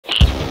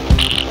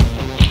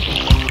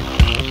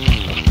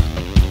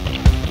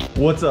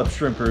What's up,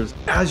 shrimpers?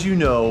 As you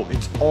know,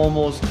 it's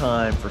almost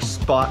time for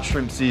spot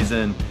shrimp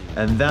season,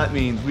 and that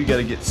means we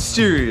gotta get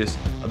serious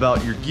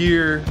about your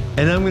gear,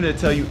 and I'm gonna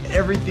tell you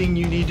everything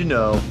you need to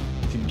know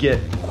to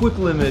get quick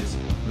limits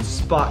with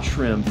spot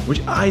shrimp,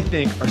 which I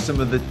think are some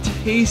of the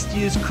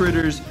tastiest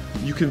critters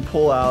you can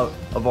pull out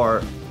of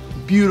our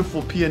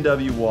beautiful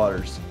PNW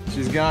waters.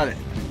 She's got it.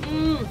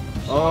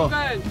 So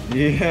good.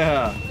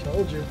 Yeah.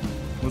 Told you.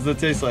 What's it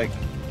taste like?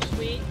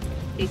 Sweet.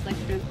 Tastes like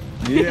shrimp.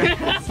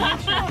 Yeah.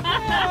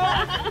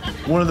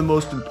 One of the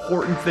most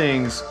important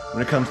things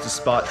when it comes to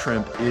spot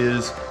shrimp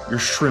is your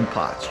shrimp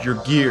pots, your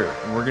gear.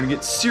 And we're gonna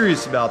get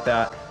serious about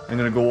that. I'm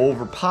gonna go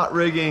over pot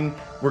rigging.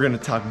 We're gonna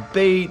talk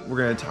bait. We're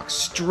gonna talk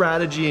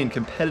strategy and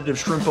competitive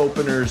shrimp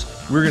openers.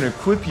 We're gonna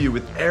equip you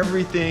with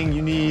everything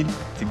you need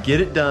to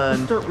get it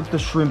done. Start with the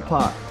shrimp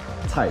pot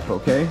type,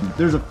 okay?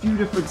 There's a few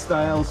different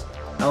styles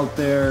out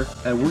there,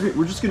 and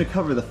we're just gonna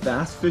cover the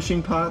fast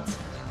fishing pots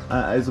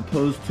as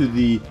opposed to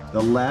the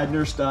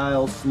Ladner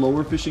style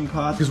slower fishing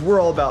pots, because we're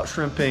all about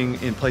shrimping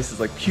in places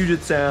like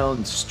Puget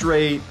Sound,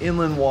 Strait,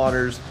 inland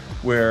waters,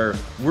 where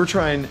we're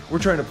trying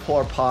to pull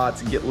our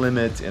pots and get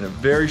limits in a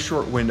very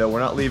short window.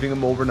 We're not leaving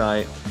them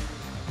overnight.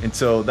 And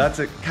so that's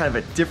a kind of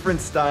a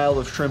different style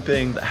of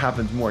shrimping that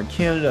happens more in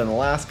Canada and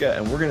Alaska,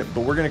 and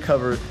we're gonna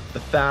cover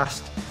the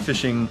fast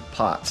fishing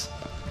pots.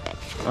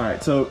 All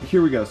right, so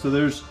here we go. So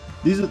this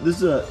is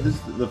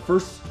the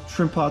first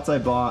shrimp pots I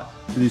bought.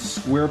 These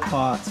square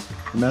pots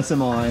from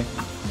SMI,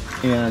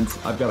 and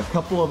I've got a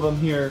couple of them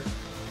here.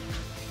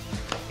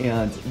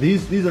 And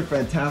these are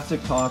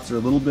fantastic pots. They're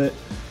a little bit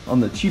on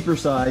the cheaper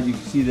side. You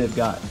can see they've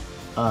got,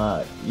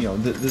 you know,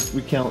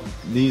 we count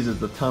these as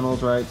the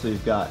tunnels, right? So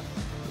you've got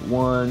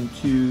 1,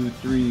 2,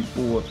 3,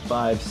 4,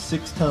 5,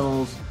 6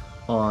 tunnels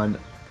on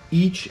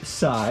each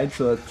side.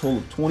 So that's a total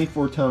of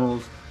 24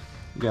 tunnels.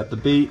 You got the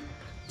bait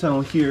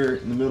tunnel here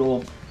in the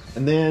middle.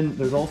 And then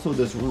there's also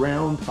this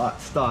round pot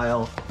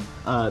style,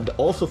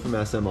 also from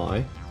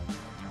SMI.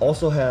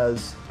 Also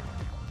has,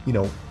 you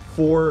know,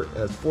 four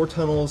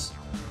tunnels,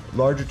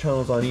 larger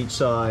tunnels on each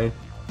side.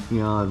 You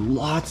know,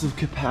 lots of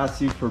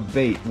capacity for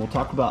bait. And we'll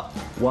talk about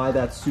why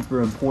that's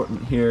super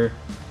important here.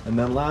 And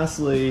then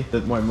lastly,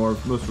 my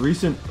most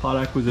recent pot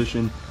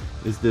acquisition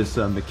is this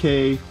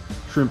McKay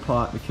shrimp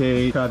pot.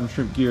 McKay crab and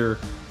shrimp gear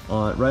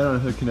right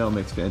on Hood Canal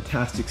makes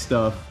fantastic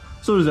stuff.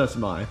 So does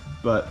SMI,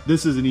 but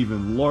this is an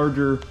even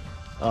larger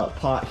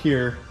pot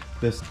here,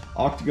 this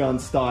octagon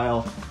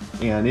style,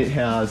 and it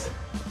has,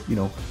 you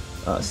know,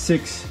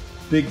 6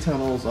 big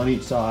tunnels on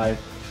each side,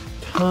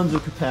 tons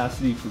of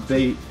capacity for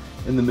bait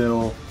in the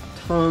middle,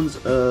 tons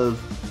of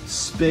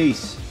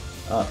space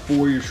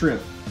for your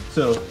shrimp.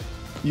 So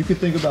you could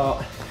think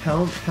about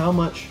how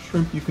much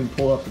shrimp you can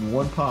pull up in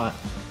one pot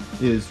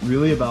is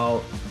really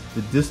about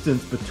the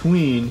distance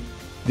between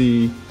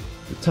the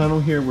tunnel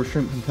here where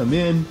shrimp can come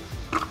in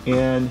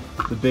and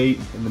the bait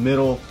in the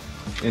middle.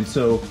 And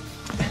so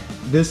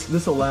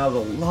this allows a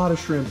lot of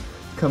shrimp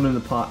to come in the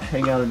pot,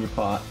 hang out in your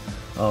pot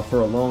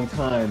for a long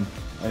time,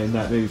 and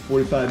that maybe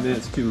 45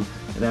 minutes to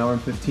an hour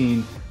and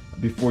 15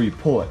 before you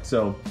pull it.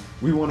 So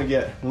we want to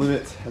get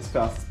limits as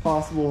fast as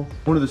possible.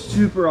 One of the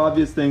super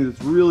obvious things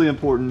that's really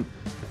important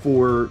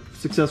for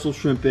successful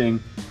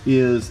shrimping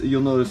is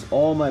you'll notice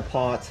all my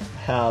pots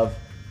have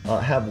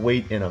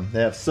weight in them.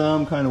 They have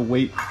some kind of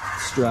weight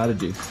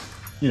strategy.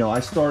 You know,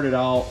 I started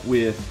out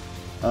with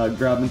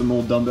grabbing some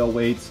old dumbbell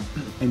weights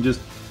and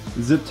just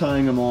zip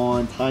tying them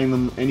on, tying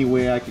them any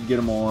way I could get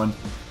them on,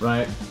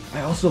 right?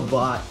 I also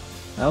bought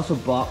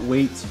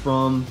weights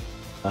from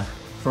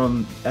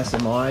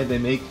SMI. They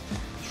make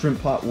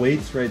shrimp pot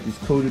weights, right? These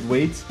coated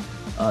weights.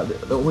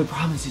 The only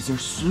problem is these are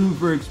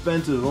super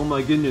expensive. Oh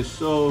my goodness,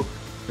 so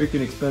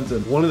freaking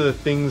expensive. One of the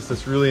things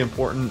that's really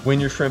important when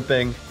you're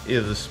shrimping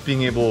is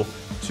being able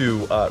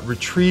to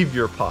retrieve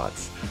your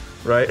pots,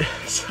 right?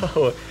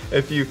 So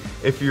if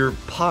your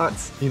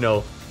pots, you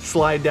know,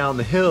 slide down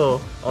the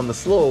hill on the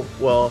slope,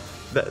 well,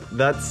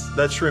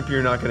 that's shrimp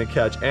you're not going to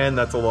catch, and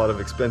that's a lot of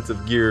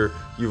expensive gear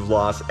you've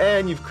lost,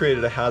 and you've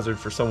created a hazard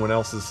for someone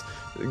else's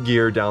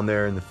gear down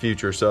there in the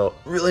future. So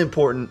really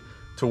important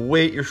to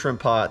weight your shrimp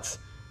pots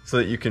so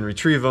that you can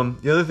retrieve them.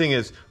 The other thing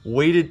is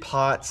weighted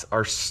pots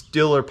are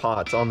stiller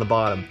pots on the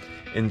bottom,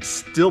 and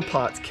still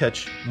pots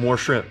catch more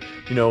shrimp.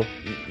 You know,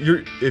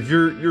 if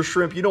you're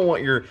shrimp, you don't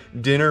want your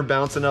dinner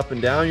bouncing up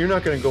and down. You're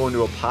not going to go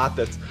into a pot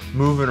that's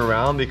moving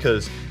around,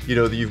 because you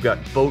know you've got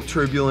boat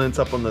turbulence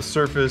up on the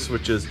surface,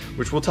 which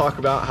we'll talk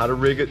about how to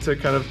rig it to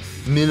kind of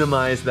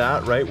minimize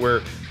that, right?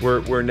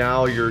 Where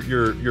now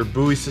your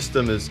buoy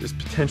system is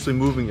potentially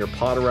moving your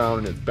pot around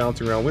and it's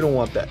bouncing around. We don't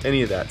want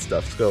any of that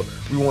stuff. So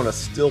we want a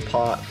still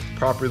pot,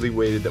 properly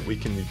weighted, that we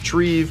can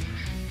retrieve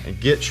and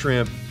get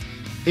shrimp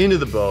into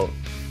the boat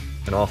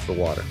and off the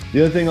water.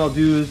 The other thing I'll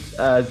do is,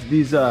 as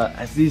these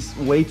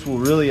weights will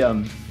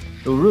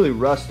really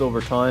rust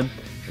over time,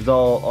 is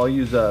I'll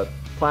use a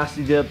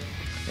plasti dip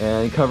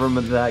and cover them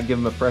with that, give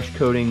them a fresh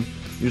coating,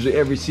 usually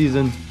every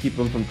season, keep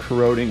them from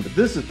corroding. But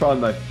this is probably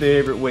my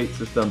favorite weight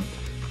system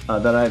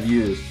that I've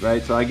used,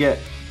 right? So I get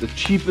the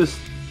cheapest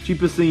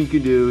thing you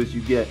can do is you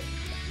get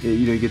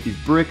You know, you get these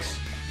bricks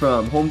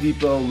from Home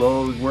Depot,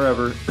 Lowe's,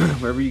 wherever,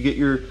 wherever you get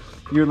your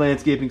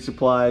landscaping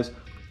supplies,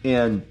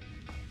 and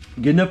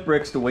get enough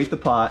bricks to weight the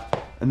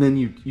pot, and then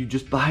you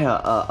just buy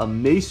a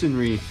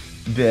masonry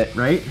bit,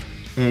 right?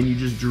 And you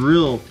just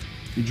drill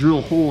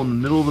a hole in the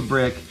middle of the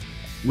brick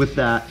with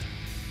that,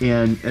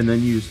 and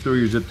then you just throw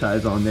your zip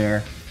ties on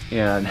there,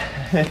 and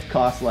it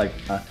costs like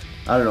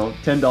I don't know,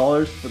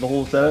 $10 for the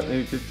whole setup,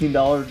 maybe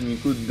 $15 when you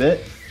include the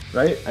bit,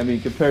 right? I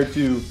mean, compared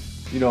to,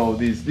 you know,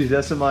 these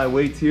SMI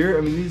weights here,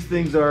 I mean, these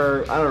things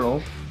are, I don't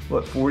know,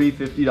 what, $40,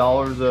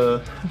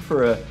 $50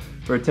 for a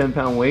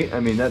 10-pound weight. I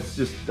mean, that's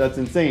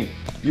insane.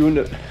 You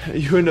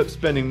end up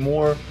spending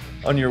more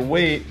on your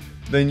weight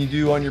than you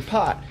do on your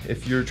pot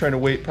if you're trying to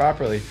weight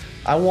properly.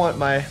 I want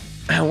my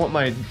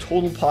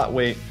total pot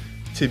weight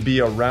to be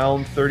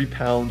around 30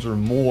 pounds or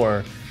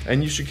more,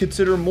 and you should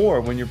consider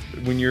more when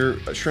you're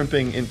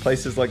shrimping in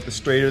places like the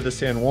Strait or the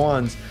San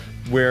Juans,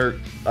 where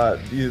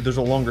there's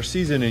a longer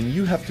season and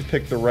you have to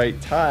pick the right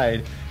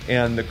tide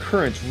and the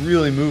current's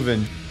really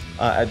moving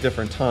at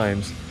different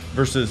times,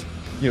 versus,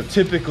 you know,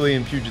 typically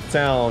in Puget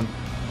Sound,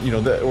 you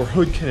know, or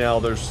Hood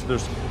Canal, there's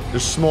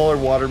smaller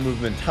water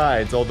movement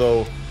tides.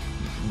 Although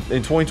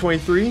in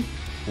 2023,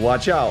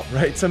 watch out,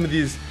 right? Some of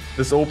this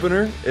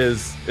opener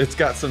it's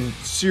got some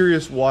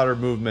serious water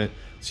movement,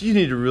 so you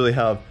need to really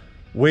have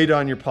weight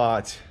on your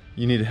pots.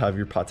 You need to have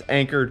your pots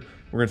anchored.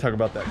 We're gonna talk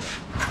about that.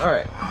 All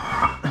right.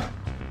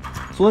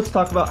 So let's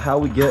talk about how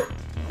we get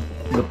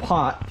the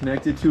pot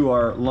connected to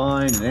our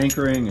line and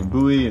anchoring and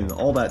buoy and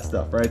all that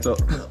stuff, right? So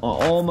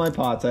on all my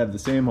pots, I have the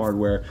same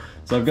hardware.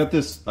 So I've got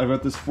this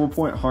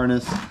 4-point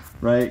harness,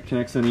 right?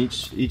 Connects on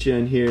each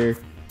end here,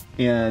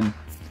 and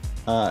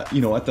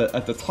you know, at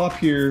the top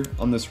here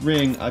on this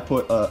ring, I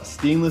put a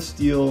stainless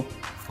steel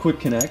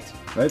quick connect,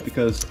 right?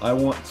 Because I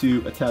want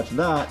to attach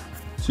that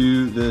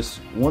to this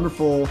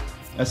wonderful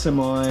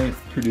SMI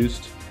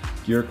produced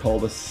gear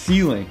called a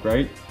C-link,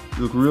 right?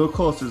 You look real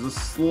close, there's a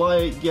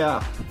slight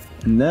gap,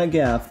 and that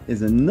gap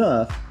is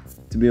enough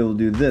to be able to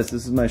do this.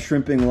 This is my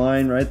shrimping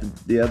line, right?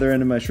 The other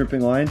end of my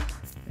shrimping line,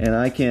 and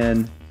I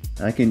can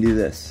do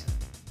this.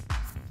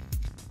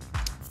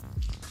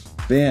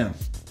 Bam.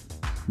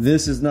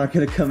 This is not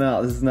gonna come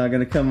out, this is not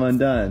gonna come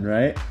undone,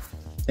 right?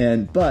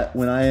 But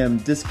when I am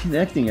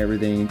disconnecting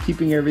everything and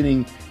keeping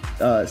everything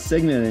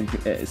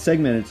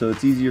segmented so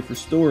it's easier for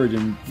storage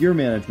and gear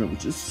management,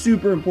 which is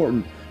super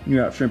important when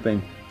you're out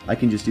shrimping, I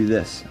can just do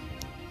this.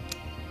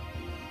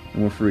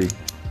 And we're free,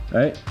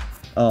 right?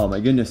 Oh my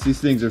goodness, these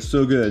things are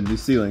so good.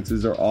 These C-links,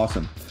 these are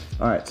awesome.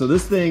 All right, so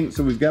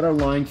we've got our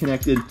line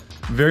connected.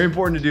 Very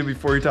important to do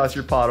before you toss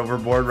your pot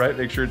overboard, right?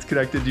 Make sure it's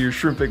connected to your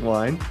shrimping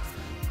line.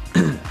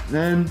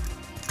 Then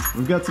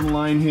we've got some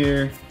line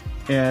here,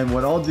 and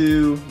what I'll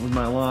do with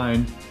my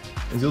line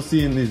is, you'll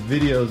see in these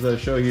videos that I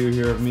show you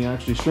here of me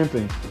actually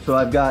shrimping. So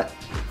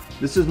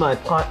this is my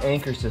pot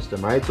anchor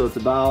system, right? So it's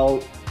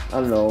about,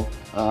 I don't know,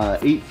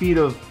 8 feet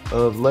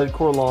of lead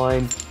core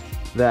line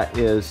that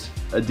is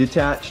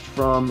detached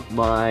from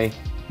my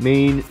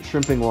main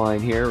shrimping line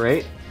here,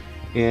 right?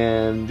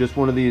 And just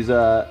one of these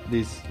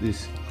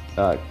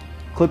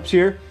clips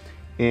here.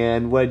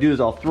 And what I do is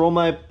I'll throw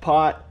my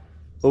pot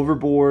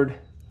overboard,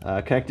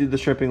 connected to the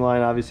shrimping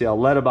line. Obviously, I'll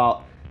let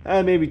about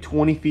maybe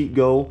 20 feet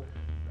go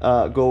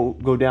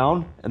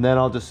down, and then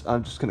I'm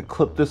just gonna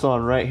clip this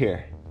on right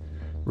here.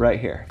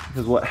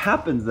 Because what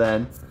happens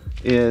then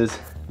is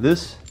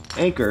this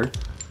anchor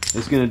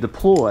is gonna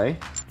deploy,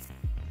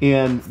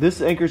 and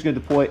this anchor is gonna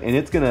deploy, and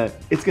it's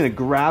gonna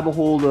grab a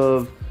hold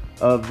of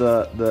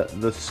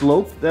the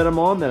slope that I'm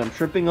on, that I'm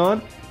shrimping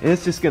on, and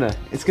it's gonna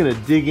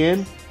dig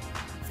in.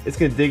 It's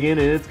gonna dig in,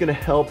 and it's gonna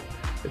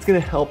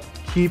help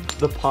keep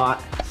the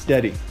pot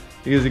steady.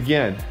 Because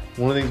again,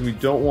 one of the things we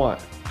don't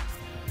want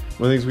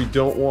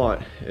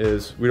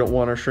is we don't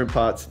want our shrimp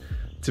pots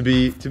to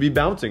be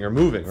bouncing or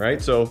moving,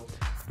 right? So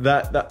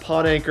that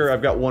pot anchor,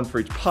 I've got one for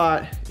each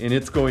pot, and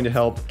it's going to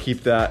help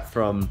keep that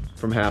from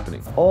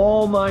happening.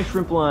 All my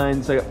shrimp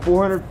lines, I got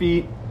 400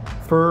 feet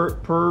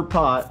per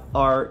pot,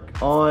 are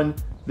on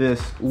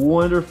this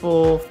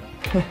wonderful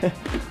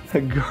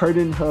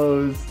garden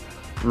hose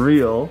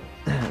reel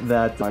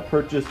that I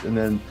purchased,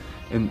 and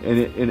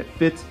it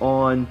fits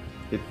on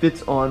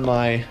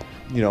my,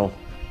 you know,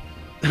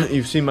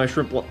 you've seen my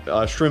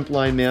shrimp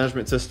line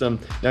management system.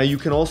 Now you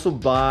can also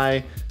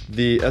buy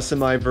the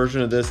SMI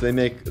version of this. They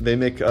make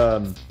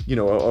you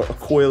know, a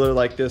coiler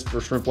like this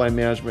for shrimp line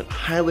management.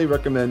 Highly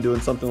recommend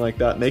doing something like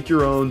that. Make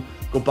your own.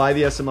 Go buy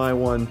the SMI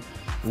one,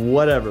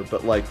 whatever.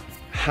 But like,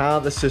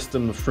 have a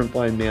system of shrimp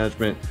line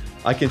management.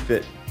 I can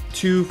fit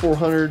 2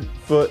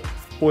 400-foot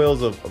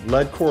coils of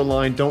lead core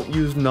line. Don't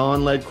use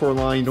non-lead core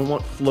line. You don't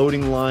want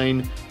floating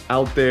line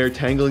out there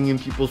tangling in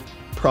people's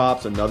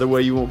props. Another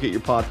way you won't get your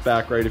pots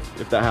back, right,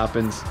 if that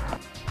happens.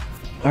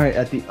 All right,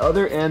 at the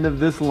other end of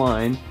this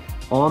line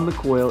on the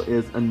coil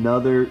is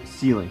another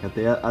C-link. At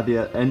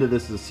the end of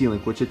this is a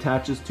C-link, which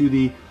attaches to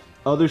the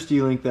other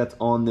C-link that's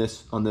on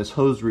this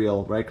hose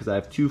reel, right? Because I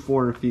have 2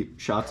 400 feet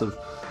shots of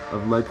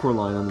lead core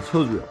line on this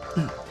hose reel.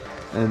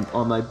 And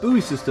on my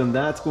buoy system,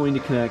 that's going to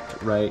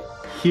connect right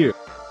here.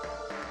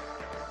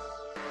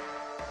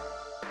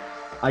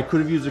 I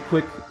could have used a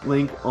quick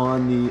link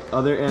on the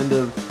other end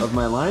of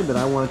my line, but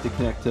I wanted to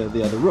connect to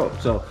the other rope.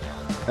 So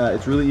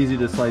it's really easy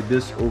to slide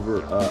this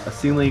over a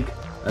C-link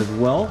as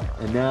well.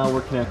 And now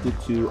we're connected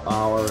to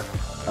our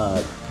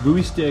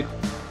buoy stick,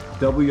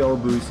 double yellow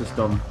buoy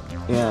system.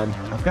 And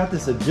I've got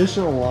this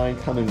additional line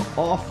coming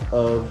off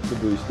of the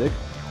buoy stick.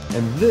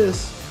 And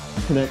this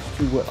connects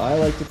to what I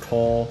like to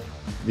call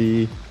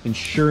the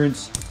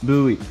insurance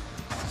buoy.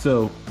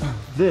 So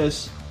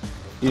this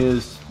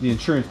is the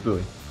insurance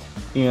buoy.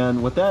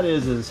 And what that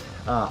is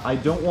I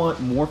don't want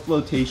more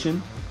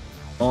flotation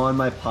on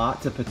my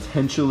pot to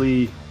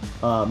potentially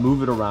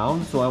move it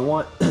around. So I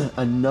want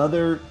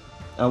another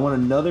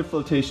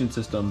flotation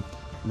system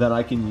that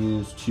I can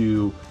use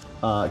to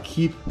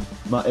keep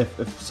my,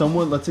 if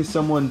someone, let's say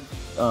someone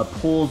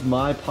pulls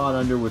my pot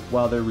under with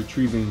while they're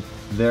retrieving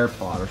their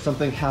pot, or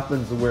something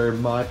happens where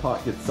my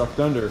pot gets sucked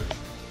under,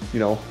 you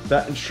know,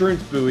 that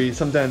insurance buoy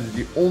sometimes is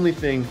the only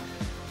thing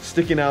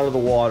sticking out of the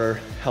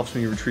water, helps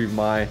me retrieve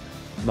my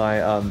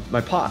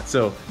pot.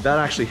 So that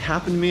actually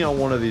happened to me on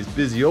one of these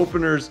busy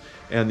openers,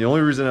 and the only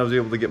reason I was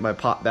able to get my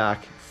pot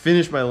back,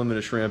 finish my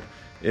limited shrimp,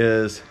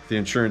 is the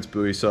insurance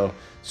buoy. So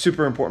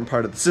super important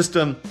part of the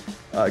system.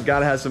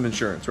 Gotta have some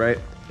insurance, right?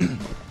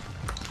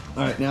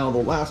 All right, now the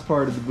last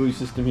part of the buoy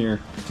system here,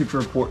 super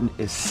important,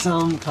 is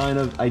some kind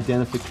of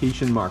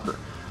identification marker.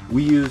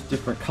 We use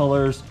different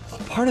colors.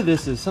 Part of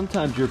this is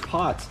sometimes your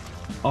pots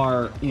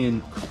are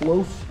in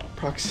close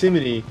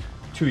proximity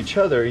to each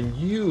other, and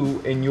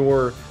you and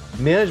your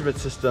management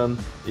system,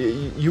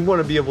 you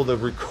want to be able to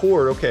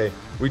record, okay,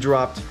 we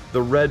dropped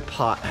the red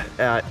pot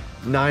at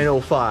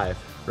 9:05,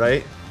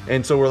 right?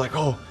 And so we're like,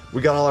 oh,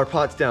 we got all our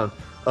pots down.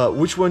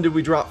 Which one did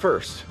we drop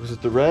first? Was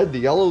it the red, the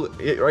yellow,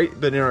 right?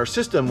 But in our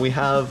system, we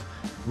have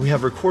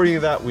recording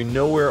of that. We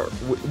know where,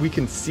 we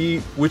can see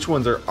which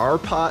ones are our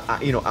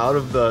pot, you know, out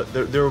of the,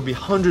 there will be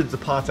hundreds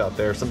of pots out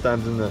there,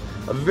 sometimes in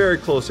a very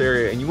close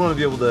area, and you want to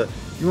be able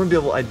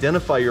to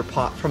identify your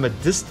pot from a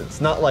distance,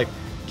 not like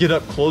get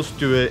up close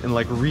to it and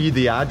like read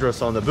the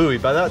address on the buoy.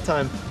 By that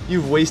time,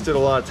 you've wasted a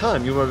lot of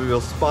time. You want to be able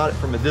to spot it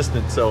from a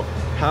distance. So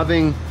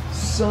having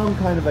some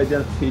kind of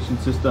identification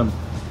system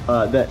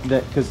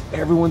because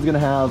everyone's gonna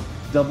have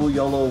double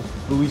yellow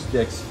buoy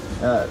sticks,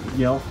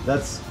 you know,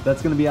 that's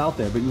gonna be out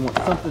there, but you want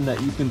something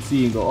that you can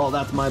see and go, oh,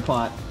 that's my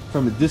pot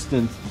from a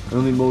distance, and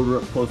only motor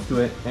up close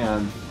to it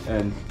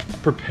and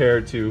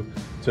prepare to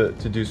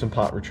do some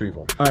pot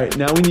retrieval. All right,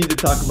 now we need to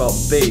talk about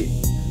bait.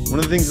 One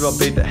of the things about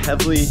bait that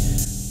heavily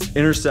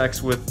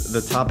intersects with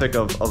the topic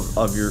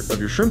of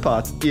your shrimp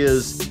pots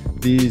is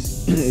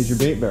your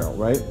bait barrel,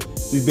 right?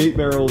 These bait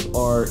barrels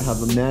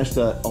have a mesh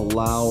that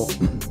allow,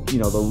 you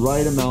know, the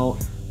right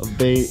amount of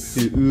bait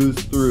to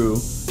ooze through,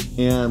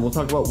 and we'll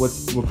talk about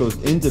what goes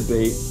into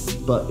bait.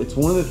 But it's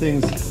one of the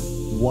things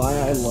one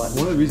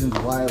of the reasons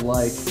why I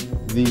like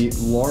the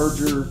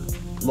larger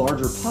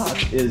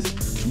pots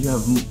is you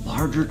have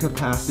larger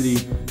capacity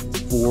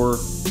for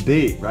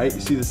bait, right?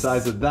 You see the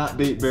size of that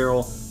bait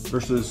barrel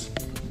versus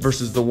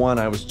the one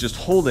I was just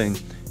holding.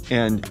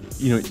 And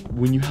you know,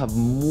 when you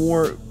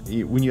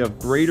have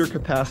greater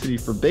capacity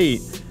for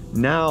bait,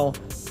 now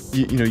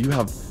you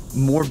have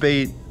more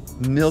bait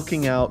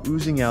milking out,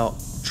 oozing out,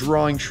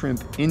 drawing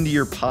shrimp into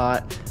your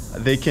pot.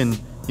 They can,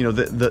 you know,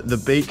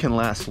 the bait can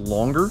last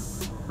longer,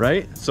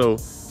 right? So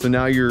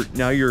now your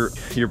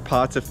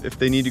pots, if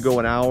they need to go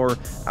an hour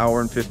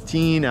and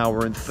 15,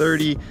 hour and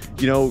 30,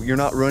 you know, you're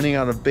not running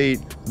out of bait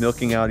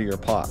milking out of your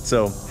pot.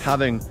 So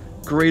having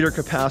greater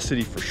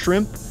capacity for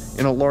shrimp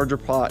in a larger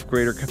pot,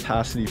 greater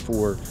capacity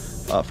for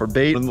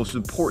bait. One of the most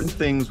important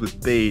things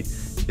with bait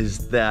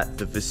is that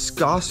the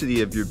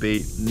viscosity of your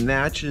bait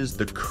matches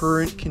the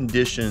current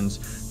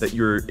conditions that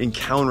you're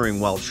encountering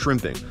while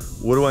shrimping.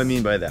 What do I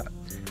mean by that?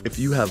 If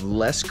you have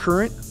less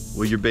current,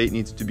 well, your bait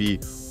needs to be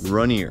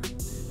runnier.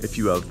 If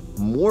you have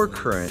more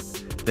current,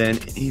 then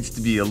it needs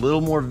to be a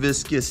little more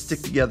viscous,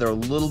 stick together a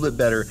little bit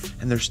better,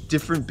 and there's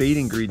different bait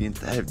ingredients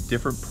that have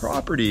different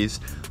properties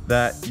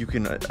that you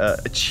can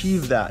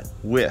achieve that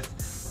with.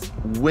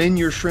 When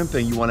you're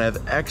shrimping, you want to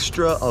have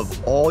extra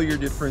of all your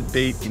different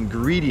bait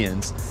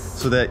ingredients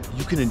so that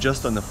you can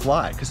adjust on the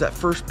fly. Because that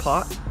first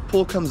pot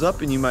pull comes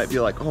up and you might be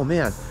like, oh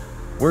man,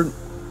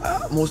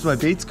 most of my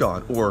bait's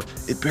gone, or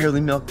it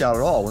barely milked out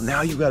at all. Well,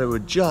 now you got to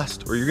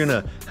adjust, or you're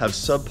gonna have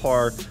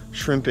subpar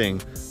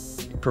shrimping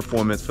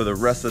performance for the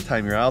rest of the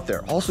time you're out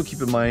there. Also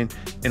keep in mind,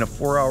 in a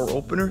 4-hour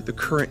opener, the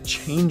current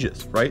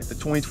changes, right? The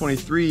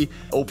 2023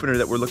 opener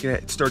that we're looking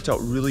at, it starts out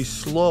really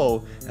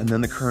slow and then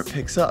the current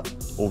picks up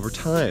over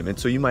time. And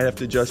so you might have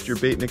to adjust your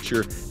bait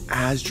mixture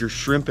as you're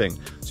shrimping.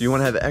 So you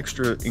wanna have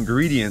extra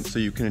ingredients so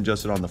you can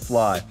adjust it on the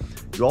fly.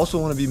 You also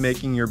wanna be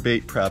making your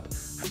bait prep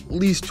at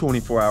least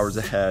 24 hours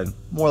ahead,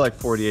 more like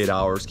 48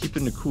 hours. Keep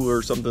it in a cooler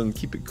or something,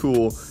 keep it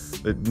cool,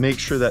 but make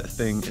sure that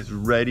thing is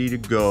ready to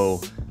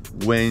go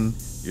when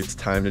it's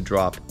time to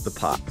drop the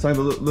pot. Let's talk a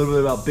little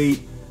bit about bait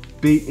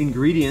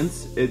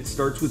ingredients. It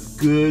starts with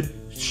good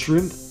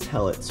shrimp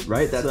pellets,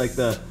 right? That's like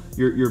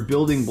your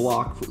building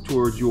block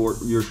towards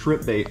your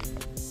shrimp bait.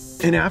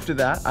 And after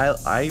that,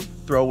 I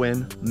throw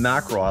in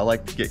mackerel. I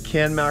like to get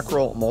canned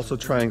mackerel. I'm also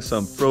trying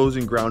some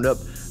frozen ground up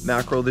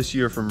mackerel this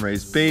year from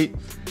Raised Bait.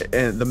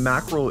 And the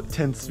mackerel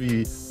tends to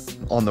be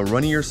on the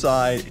runnier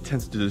side. It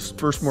tends to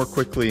disperse more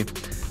quickly,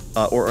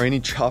 or any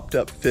chopped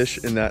up fish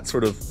in that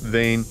sort of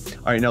vein.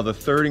 All right, now the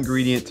third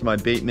ingredient to my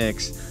bait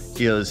mix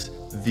is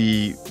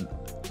the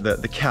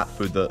cat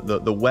food,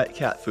 the wet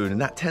cat food,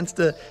 and that tends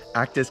to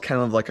act as kind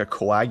of like a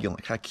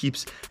coagulant. Kind of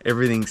keeps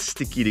everything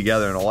sticky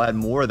together, and I'll add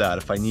more of that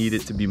if I need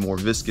it to be more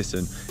viscous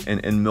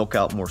and milk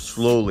out more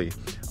slowly.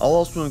 I'll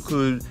also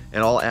include,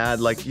 and I'll add,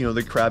 like, you know,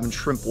 the crab and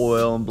shrimp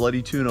oil and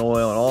bloody tuna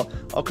oil and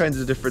all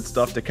kinds of different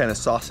stuff to kind of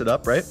sauce it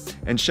up, right?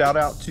 And shout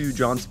out to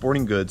John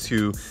Sporting Goods,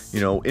 who, you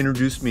know,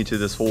 introduced me to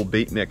this whole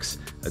bait mix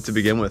to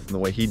begin with, and the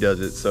way he does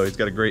it. So he's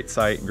got a great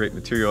site and great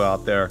material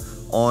out there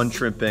on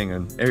shrimping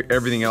and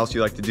everything else you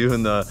like to do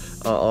in the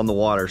on the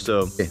water.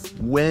 So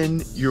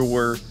when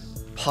your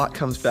pot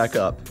comes back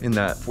up in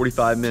that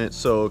 45-minute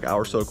soak,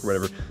 hour soak, or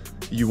whatever,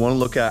 you want to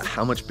look at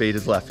how much bait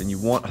is left, and you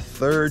want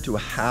 1/3 to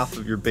 1/2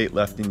 of your bait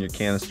left in your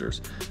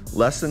canisters.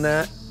 Less than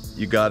that,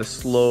 you got to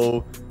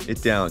slow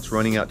it down. It's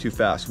running out too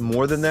fast.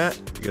 More than that,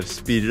 you got to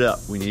speed it up.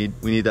 We need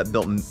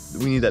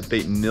that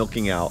bait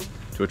milking out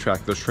to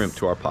attract those shrimp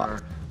to our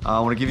pot. I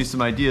want to give you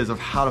some ideas of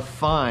how to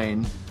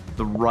find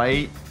the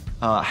right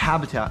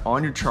habitat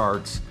on your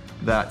charts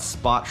that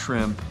spot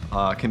shrimp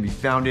can be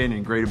found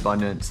in great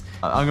abundance.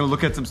 I'm going to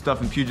look at some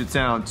stuff in Puget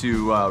Sound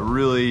to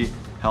really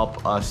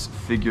help us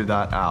figure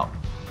that out.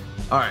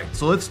 All right,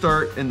 so let's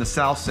start in the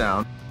South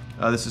Sound.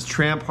 This is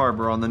Tramp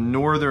Harbor on the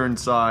northern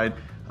side,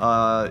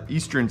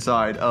 eastern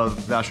side of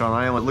Vashon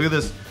Island. Look at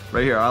this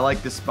right here. I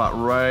like this spot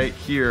right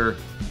here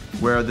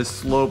where this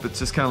slope, it's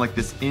just kind of like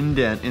this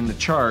indent in the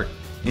chart,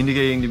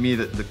 indicating to me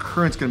that the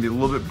current's going to be a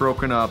little bit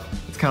broken up.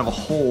 It's kind of a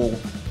hole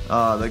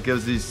that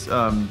gives these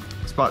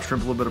spot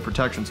shrimp a little bit of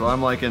protection. So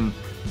I'm liking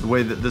the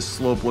way that this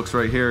slope looks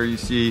right here. You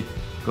see,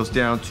 goes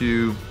down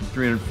to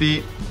 300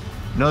 feet.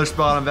 Another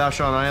spot on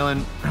Vashon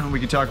Island we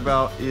can talk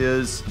about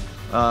is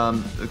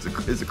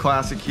it's a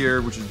classic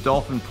here, which is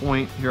Dolphin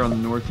Point here on the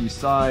northeast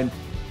side.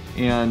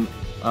 And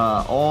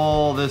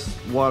all this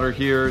water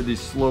here, these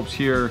slopes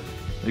here,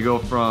 they go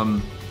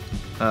from,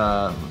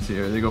 let's see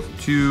here, they go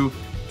from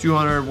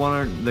 200,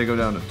 100, they go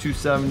down to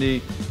 270,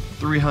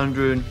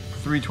 300,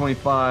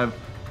 325,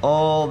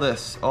 all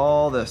this,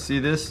 see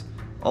this?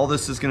 All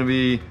this is gonna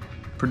be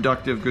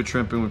productive, good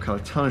shrimping. We've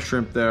caught a ton of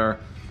shrimp there.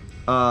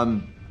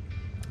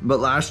 But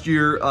last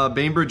year,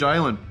 Bainbridge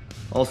Island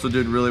also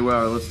did really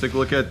well. Let's take a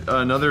look at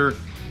another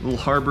little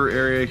harbor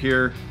area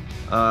here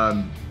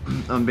on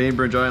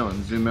Bainbridge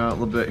Island. Zoom out a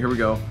little bit, here we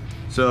go.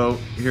 So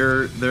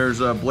here, there's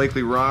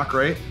Blakely Rock,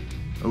 right?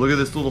 Look at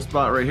this little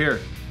spot right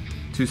here.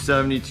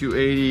 270,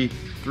 280,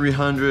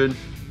 300.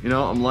 You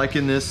know, I'm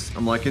liking this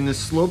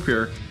slope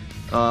here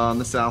on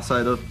the south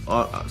side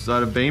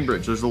of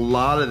Bainbridge. There's a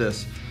lot of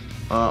this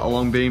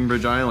along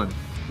Bainbridge Island.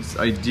 It's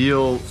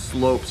ideal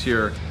slopes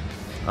here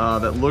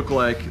that look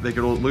like they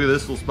could. Look at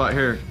this little spot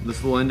here,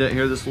 this little indent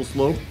here, this little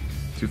slope.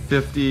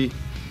 250,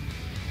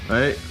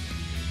 right?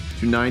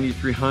 290,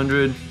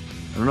 300.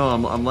 I don't know.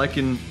 I'm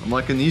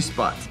liking these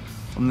spots.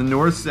 On the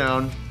North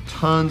Sound,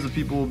 tons of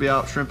people will be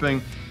out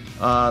shrimping.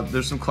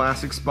 There's some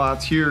classic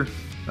spots here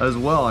as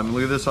well. I mean,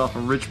 look at this off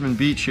of Richmond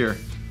Beach here.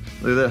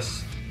 Look at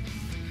this.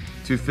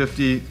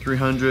 250,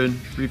 300,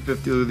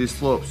 350. Look at these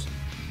slopes.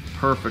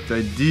 Perfect,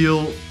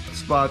 ideal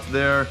spots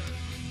there.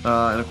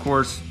 And of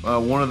course,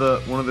 one of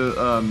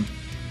the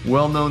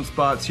well-known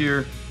spots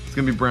here is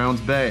going to be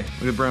Browns Bay.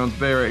 Look at Browns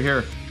Bay right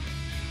here.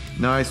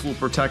 Nice, little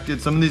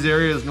protected. Some of these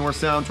areas, North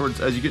Sound,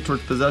 as you get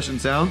towards Possession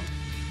Sound,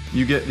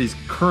 you get these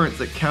currents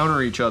that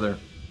counter each other.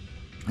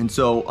 And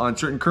so on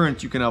certain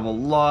currents, you can have a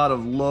lot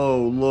of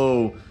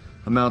low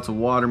amounts of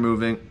water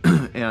moving.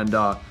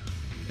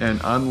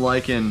 and I'm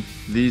liking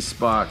these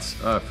spots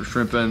for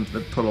shrimping.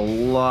 They put a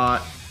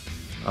lot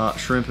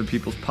shrimp in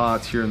people's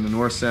pots here in the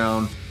North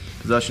Sound,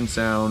 Possession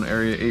Sound,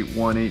 area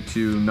 81,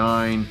 82,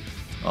 9,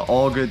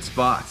 all good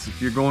spots.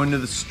 If you're going to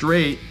the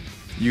Strait,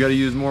 you got to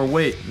use more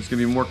weight. There's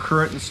going to be more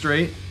current in the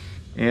Strait,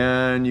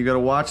 and you got to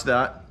watch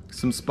that.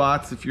 Some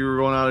spots, if you're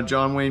going out of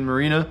John Wayne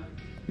Marina,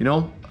 you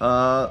know,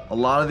 a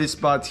lot of these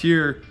spots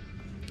here,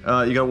 you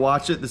got to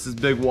watch it. This is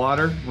big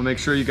water. We'll make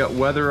sure you got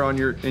weather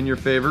in your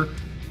favor.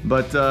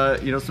 But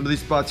you know, some of these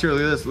spots here,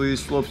 look at this. Look at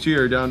these slopes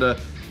here down to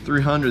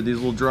 300. These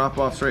little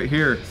drop-offs right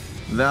here,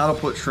 that'll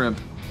put shrimp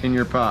in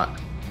your pot.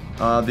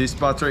 These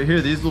spots right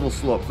here, these little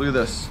slopes, look at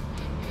this.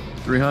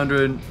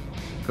 300,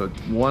 go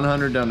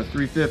 100 down to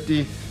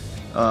 350.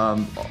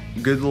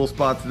 Good little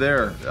spots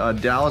there.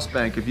 Dallas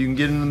Bank, if you can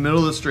get in the middle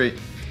of the Strait.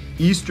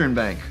 Eastern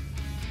Bank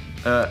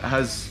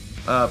has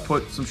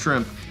put some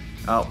shrimp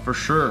out for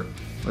sure.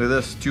 Look at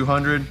this,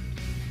 200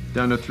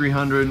 down to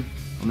 300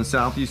 on the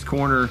southeast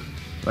corner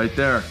right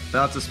there.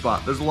 That's a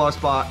spot. There's a lot of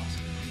spots.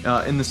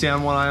 In the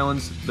San Juan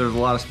Islands, there's a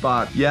lot of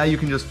spots. Yeah, you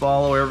can just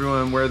follow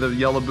everyone where the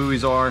yellow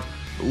buoys are,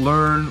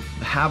 learn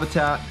the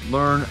habitat,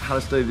 learn how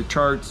to study the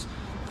charts,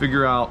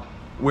 figure out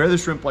where the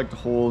shrimp like to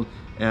hold,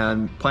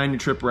 and plan your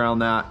trip around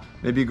that.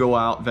 Maybe go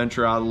out,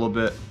 venture out a little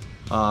bit,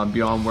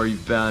 beyond where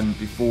you've been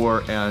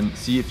before, and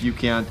see if you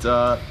can't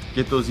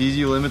get those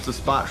easy limits of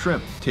spot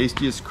shrimp.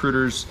 Tastiest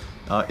critters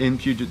in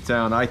Puget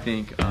Sound, I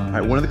think. All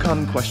right, one of the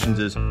common questions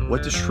is,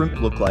 what does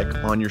shrimp look like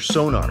on your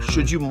sonar?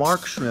 Should you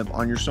mark shrimp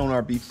on your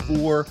sonar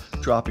before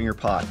dropping your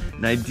pot?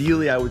 And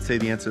ideally, I would say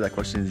the answer to that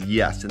question is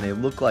yes. And they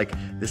look like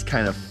this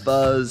kind of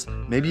fuzz,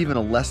 maybe even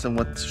a less than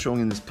what's showing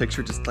in this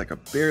picture, just like a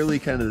barely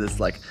kind of this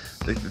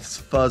this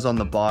fuzz on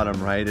the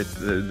bottom, right?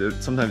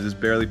 Sometimes it's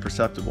barely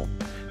perceptible.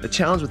 The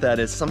challenge with that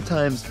is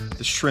sometimes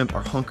the shrimp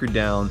are hunkered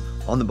down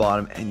on the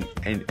bottom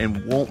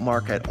and won't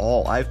mark at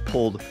all. I've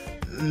pulled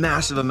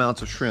massive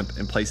amounts of shrimp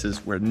in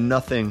places where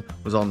nothing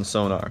was on the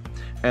sonar.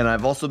 And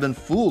I've also been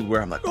fooled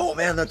where I'm like, oh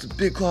man, that's a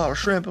big cloud of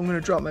shrimp, I'm gonna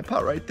drop my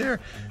pot right there.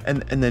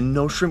 And then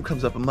no shrimp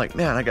comes up. I'm like,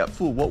 man, I got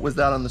fooled. What was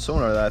that on the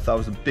sonar that I thought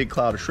was a big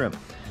cloud of shrimp?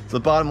 So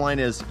the bottom line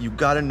is, you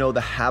gotta know the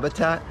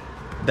habitat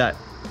that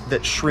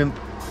shrimp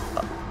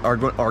are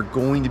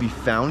going to be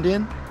found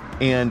in.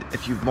 And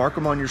if you mark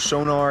them on your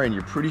sonar and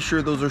you're pretty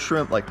sure those are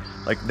shrimp, like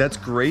that's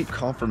great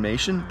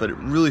confirmation, but it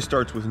really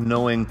starts with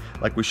knowing,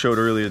 like we showed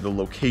earlier, the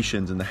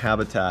locations and the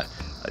habitat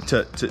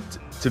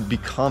to be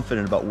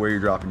confident about where you're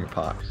dropping your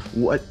pot.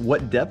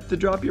 What depth to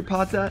drop your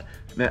pots at?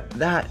 Man,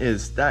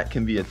 that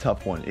can be a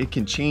tough one. It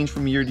can change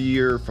from year to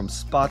year, from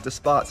spot to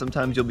spot.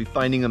 Sometimes you'll be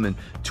finding them in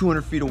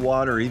 200 feet of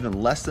water or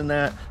even less than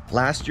that.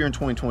 Last year in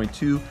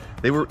 2022,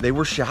 they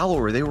were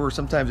shallower. They were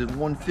sometimes at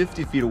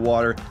 150 feet of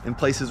water in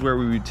places where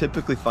we would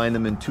typically find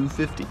them in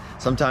 250.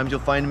 Sometimes you'll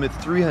find them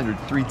at 300,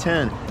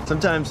 310.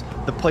 Sometimes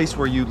the place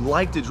where you'd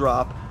like to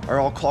drop are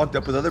all clogged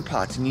up with other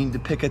pots and you need to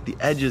pick at the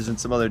edges and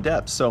some other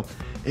depths. So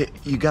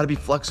you gotta be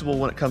flexible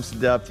when it comes to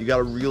depth. You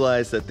gotta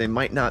realize that they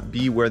might not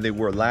be where they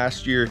were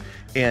last year.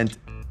 And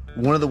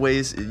one of the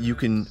ways you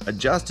can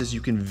adjust is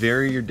you can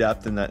vary your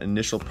depth in that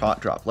initial pot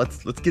drop.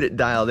 Let's get it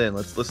dialed in.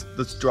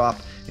 Let's drop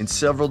in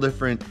several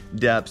different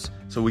depths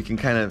so we can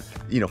kind of,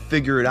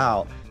 figure it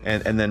out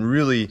and then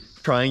really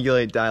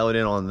triangulate, dial it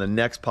in on the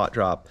next pot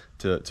drop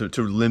to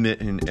limit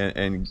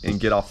and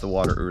get off the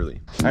water early.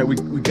 All right, we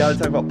got to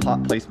talk about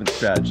pot placement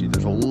strategy.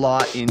 There's a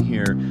lot in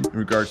here in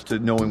regards to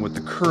knowing what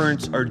the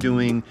currents are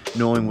doing,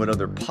 knowing what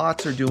other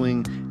pots are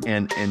doing,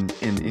 and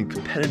in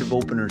competitive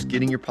openers,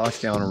 getting your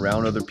pots down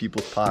around other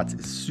people's pots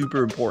is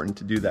super important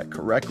to do that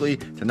correctly,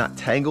 to not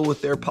tangle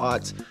with their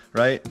pots,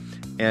 right?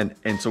 And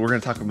so we're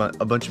going to talk about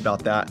a bunch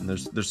about that, and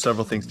there's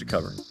several things to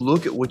cover.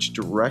 Look at which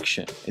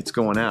direction it's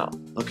going out.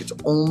 Look, it's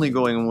only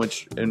going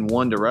in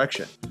one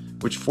direction,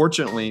 which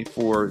fortunately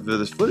for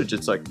this footage,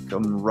 it's like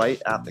coming right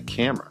at the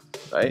camera,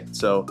 right?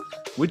 So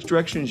which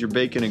direction is your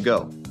bait gonna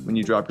go when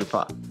you drop your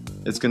pot?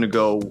 It's gonna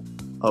go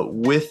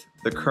with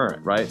the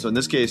current, right? So in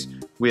this case,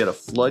 we had a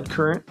flood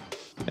current,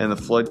 and the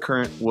flood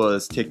current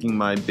was taking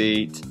my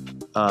bait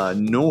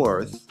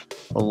north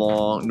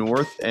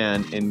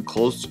and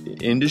close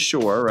into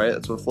shore, right?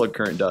 That's what flood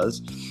current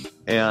does,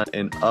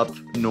 and up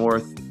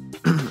north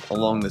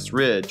along this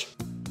ridge.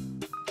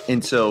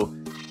 And so,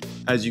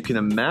 as you can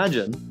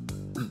imagine,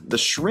 the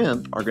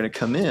shrimp are going to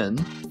come in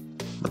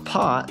the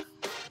pot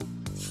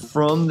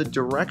from the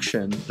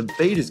direction the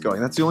bait is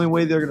going. That's the only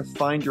way they're going to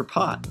find your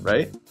pot,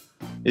 right?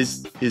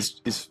 Is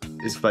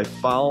by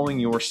following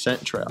your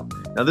scent trail.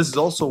 Now, this is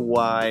also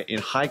why in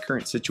high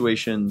current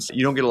situations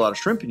you don't get a lot of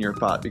shrimp in your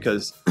pot,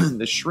 because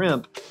the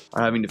shrimp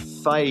are having to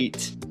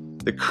fight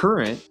the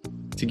current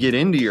to get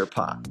into your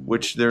pot,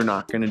 which they're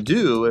not going to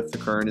do if the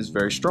current is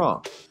very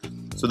strong.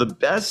 So the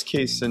best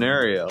case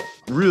scenario,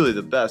 really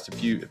the best,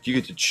 if you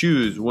get to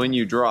choose when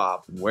you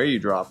drop and where you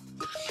drop,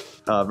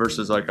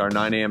 versus like our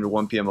 9 a.m. to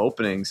 1 p.m.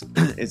 openings,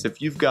 is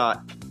if you've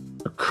got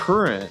a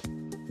current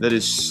that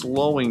is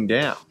slowing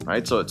down,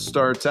 right? So it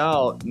starts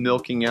out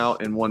milking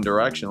out in one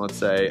direction. Let's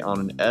say on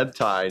an ebb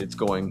tide, it's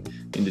going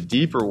into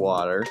deeper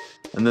water,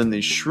 and then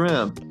these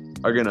shrimp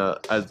are gonna,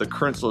 as the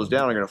current slows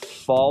down, are gonna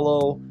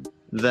follow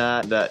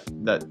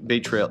that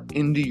bait trail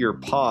into your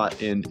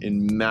pot in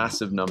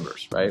massive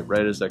numbers, right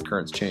as that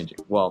current's changing.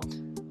 Well,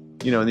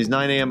 in these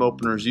 9 a.m.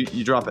 openers,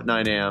 you drop at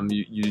 9 a.m.,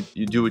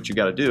 you do what you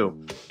got to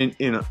do.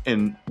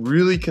 In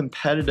really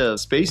competitive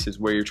spaces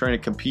where you're trying to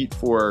compete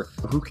for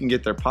who can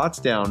get their pots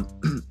down,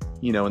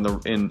 in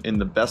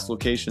the best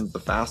locations the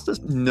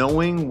fastest,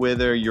 knowing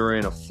whether you're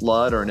in a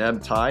flood or an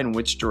ebb tide and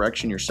which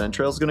direction your scent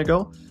trail is going to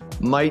go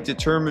might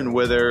determine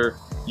whether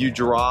you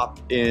drop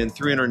in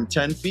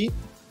 310 feet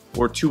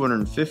or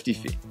 250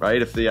 feet,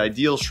 right? If the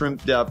ideal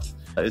shrimp depth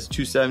is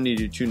 270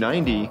 to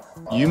 290,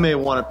 you may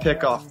want to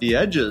pick off the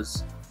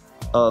edges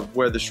of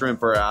where the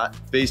shrimp are at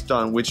based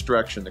on which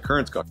direction the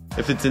current's going.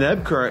 If it's an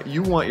ebb current,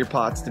 you want your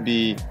pots to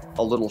be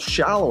a little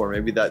shallower,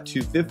 maybe that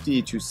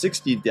 250,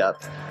 260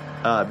 depth,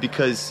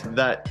 because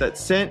that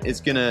scent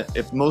is gonna,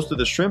 if most of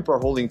the shrimp are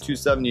holding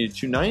 270 to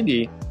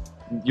 290,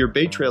 your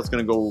bait trail is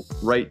gonna go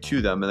right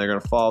to them and they're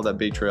gonna follow that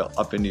bait trail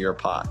up into your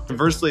pot.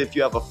 Conversely, if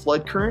you have a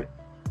flood current,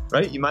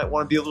 right, you might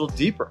want to be a little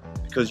deeper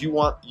because you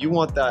want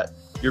that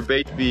your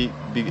bait to be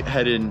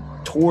headed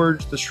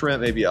towards the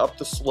shrimp, maybe up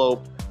the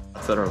slope,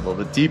 etc., a little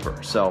bit deeper.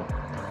 So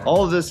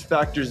all of this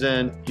factors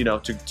in,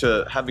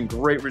 to having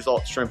great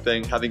results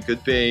shrimping, having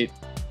good bait,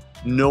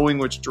 knowing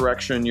which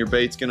direction your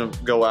bait's gonna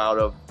go out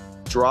of,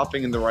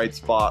 dropping in the right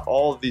spot.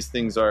 All of these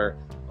things are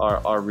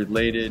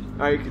related.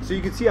 All right, so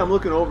you can see I'm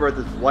looking over at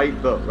this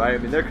white boat, right? I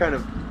mean, they're kind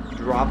of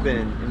dropping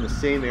in the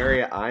same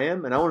area I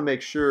am, and I want to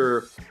make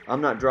sure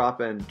I'm not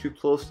dropping too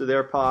close to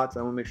their pots.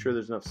 I want to make sure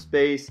there's enough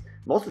space.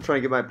 I'm also trying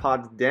to get my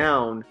pots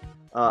down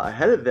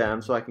ahead of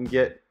them so I can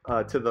get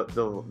to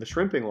the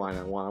shrimping line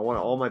I want. I want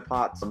all my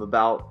pots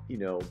about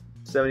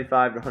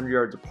 75 to 100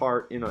 yards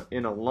apart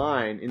in a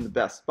line in the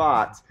best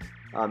spots.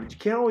 But you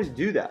can't always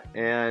do that,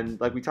 and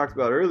like we talked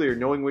about earlier,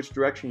 knowing which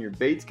direction your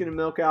bait's going to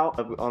milk out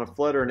on a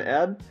flood or an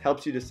ebb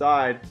helps you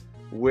decide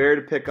where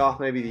to pick off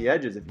maybe the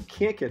edges if you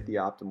can't get the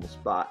optimal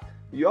spot.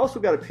 You also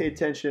got to pay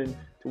attention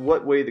to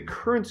what way the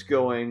current's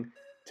going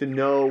to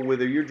know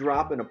whether you're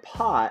dropping a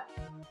pot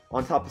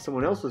on top of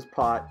someone else's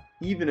pot,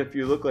 even if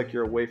you look like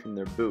you're away from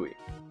their buoy.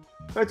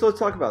 Alright, so let's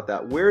talk about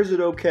that. Where is it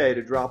okay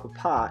to drop a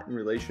pot in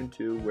relation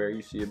to where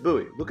you see a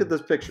buoy? Look at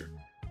this picture.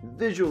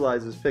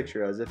 Visualize this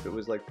picture as if it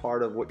was like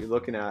part of what you're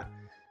looking at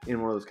in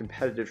one of those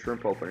competitive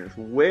shrimp openers.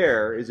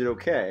 Where is it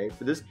okay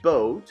for this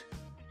boat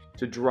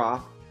to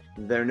drop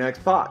their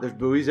next pot? There's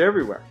buoys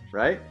everywhere,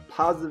 right?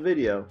 Pause the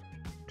video,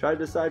 try to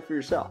decide for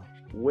yourself.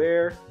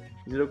 Where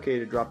is it okay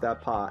to drop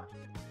that pot?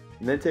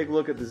 And then take a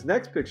look at this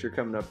next picture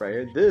coming up right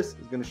here. This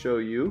is going to show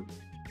you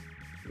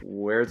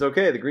where it's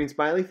okay. The green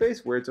smiley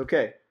face, where it's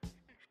okay.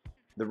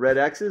 The red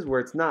X's, where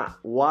it's not.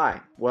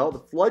 Why? Well, the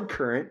flood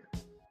current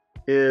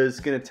is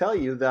going to tell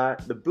you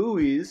that the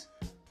buoys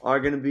are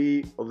going to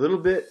be a little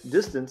bit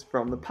distance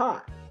from the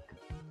pot.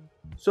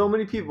 So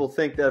many people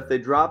think that if they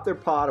drop their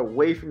pot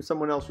away from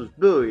someone else's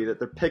buoy that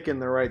they're picking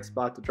the right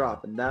spot to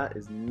drop, and that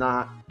is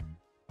not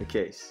the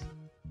case.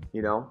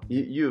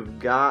 You've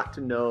got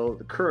to know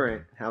the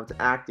current, how it's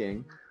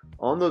acting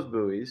on those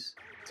buoys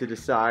to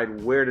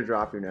decide where to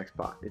drop your next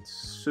pot. It's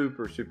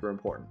super, super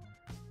important.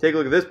 Take a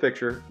look at this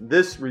picture.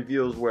 This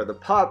reveals where the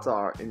pots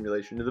are in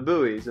relation to the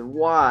buoys and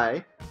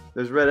why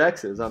there's red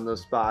X's on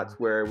those spots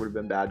where it would have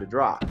been bad to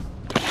drop.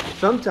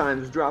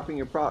 Sometimes dropping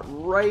your pot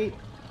right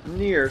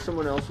near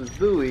someone else's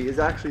buoy is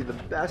actually the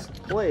best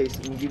place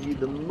and give you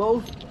the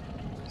most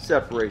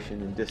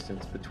separation and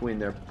distance between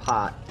their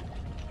pot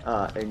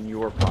and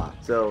your pot.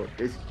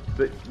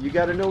 But you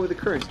got to know what the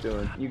current's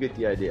doing. You get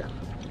the idea.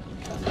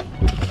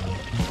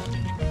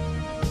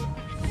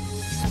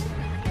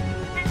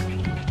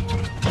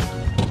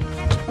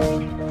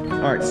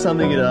 All right,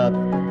 summing it up,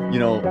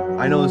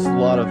 I know this is a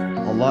lot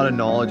of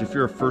knowledge. If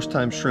you're a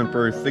first-time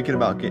shrimper, thinking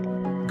about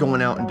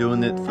going out and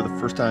doing it for the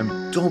first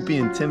time, don't be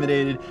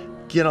intimidated.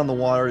 Get on the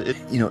water.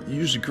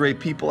 Usually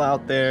great people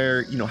out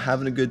there,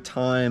 having a good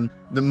time.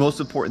 The most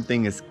important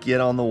thing is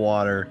get on the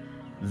water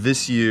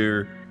this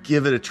year.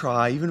 Give it a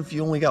try, even if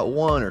you only got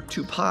 1 or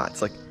 2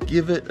 pots. Like,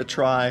 give it a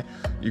try.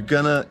 You're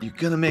gonna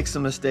make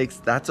some mistakes.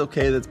 That's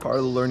okay. That's part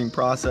of the learning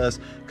process.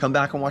 Come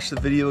back and watch the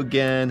video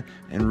again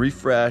and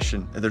refresh.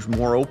 And there's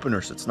more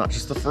openers. It's not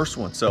just the first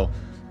one. So,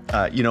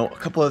 a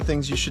couple of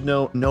things you should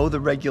know. Know the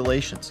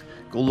regulations.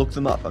 Go look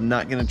them up. I'm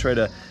not gonna try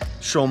to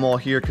show them all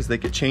here because they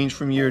could change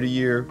from year to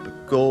year.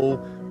 But go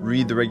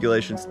read the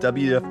regulations.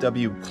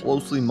 WFW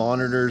closely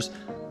monitors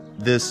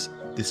this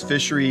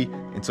fishery,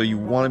 and so you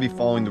want to be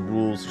following the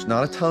rules. There's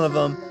not a ton of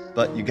them,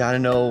 but you gotta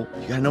know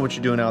what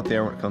you're doing out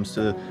there when it comes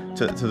to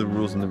the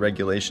rules and the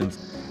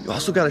regulations. You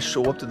also got to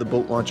show up to the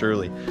boat launch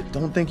early.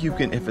 Don't think you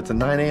can, if it's a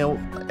 9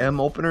 a.m.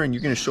 opener and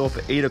you're going to show up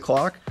at 8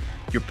 o'clock,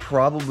 you're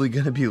probably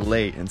going to be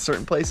late. In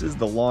certain places,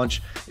 the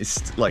launch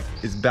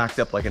is backed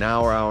up like an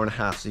hour and a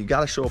half. So you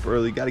got to show up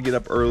early. You got to get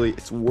up early.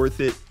 It's worth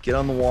it. Get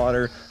on the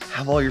water.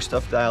 Have all your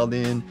stuff dialed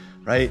in.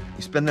 Right?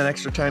 You spend that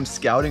extra time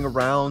scouting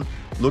around,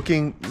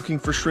 looking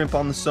for shrimp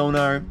on the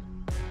sonar,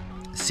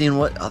 seeing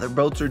what other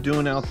boats are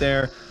doing out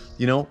there.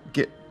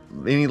 Get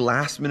any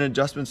last minute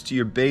adjustments to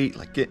your bait,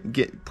 like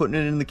putting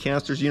it in the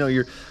canisters.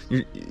 You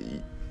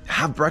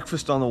have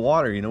breakfast on the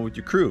water, with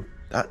your crew.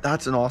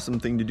 That's an awesome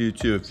thing to do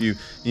too if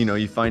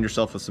you find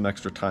yourself with some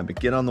extra time. But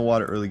get on the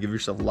water early, give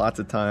yourself lots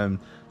of time.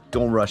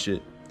 Don't rush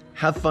it.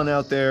 Have fun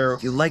out there.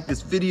 If you like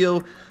this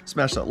video,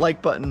 smash that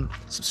like button,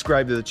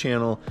 subscribe to the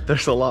channel.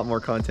 There's a lot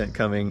more content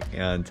coming,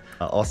 and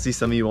I'll see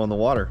some of you on the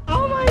water.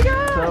 Oh my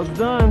God! Sounds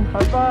done.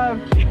 High five.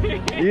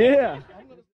 Yeah.